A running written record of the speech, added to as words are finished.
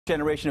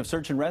Generation of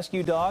search and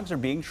rescue dogs are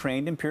being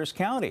trained in Pierce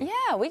County.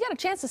 Yeah, we got a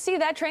chance to see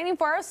that training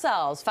for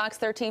ourselves. Fox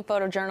 13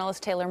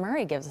 photojournalist Taylor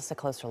Murray gives us a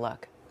closer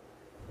look.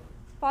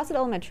 Fawcett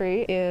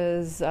Elementary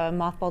is a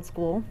mothballed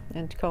school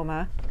in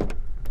Tacoma.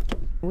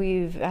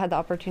 We've had the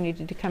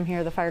opportunity to come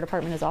here. The fire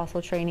department is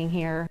also training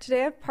here. Today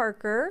I have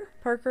Parker.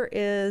 Parker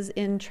is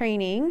in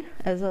training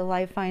as a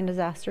live find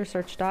disaster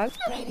search dog.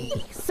 Ready,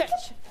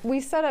 search. We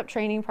set up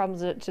training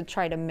problems to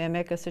try to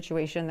mimic a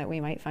situation that we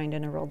might find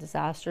in a real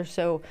disaster.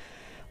 So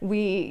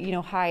we,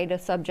 hide a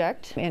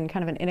subject in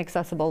kind of an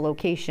inaccessible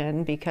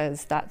location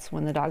because that's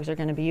when the dogs are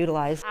going to be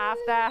utilized.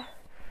 After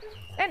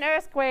an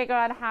earthquake or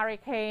a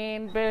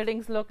hurricane,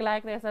 buildings look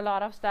like there's a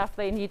lot of stuff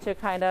they need to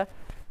kind of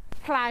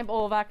climb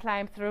over,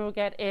 climb through,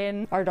 get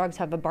in. Our dogs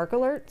have a bark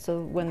alert,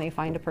 so when they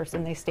find a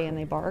person, they stay and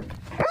they bark.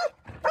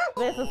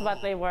 This is what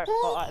they work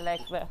for,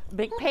 like the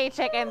big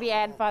paycheck in the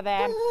end for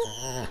them.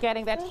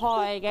 Getting that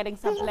toy, getting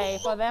some play.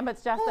 For them,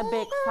 it's just a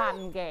big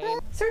fun game.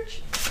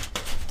 Search.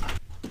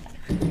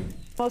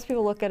 Most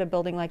people look at a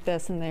building like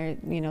this and they,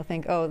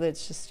 think, oh,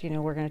 that's just,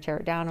 we're going to tear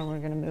it down and we're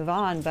going to move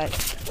on.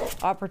 But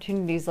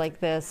opportunities like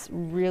this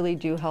really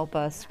do help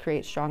us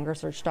create stronger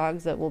search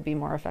dogs that will be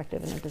more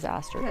effective in a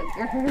disaster.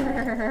 Good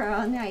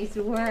girl, nice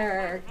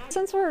work.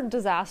 Since we're a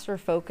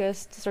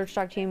disaster-focused search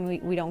dog team,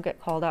 we don't get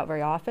called out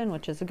very often,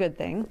 which is a good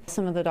thing.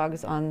 Some of the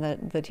dogs on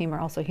the team are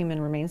also human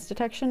remains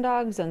detection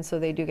dogs, and so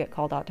they do get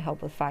called out to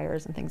help with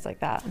fires and things like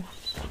that.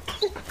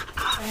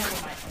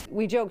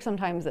 We joke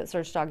sometimes that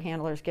search dog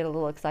handlers get a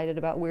little excited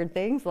about weird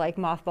things like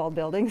mothballed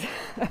buildings.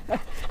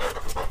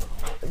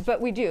 But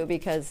we do,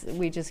 because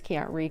we just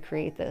can't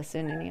recreate this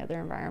in any other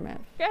environment.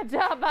 Good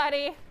job,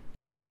 buddy.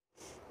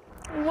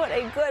 What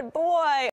a good boy.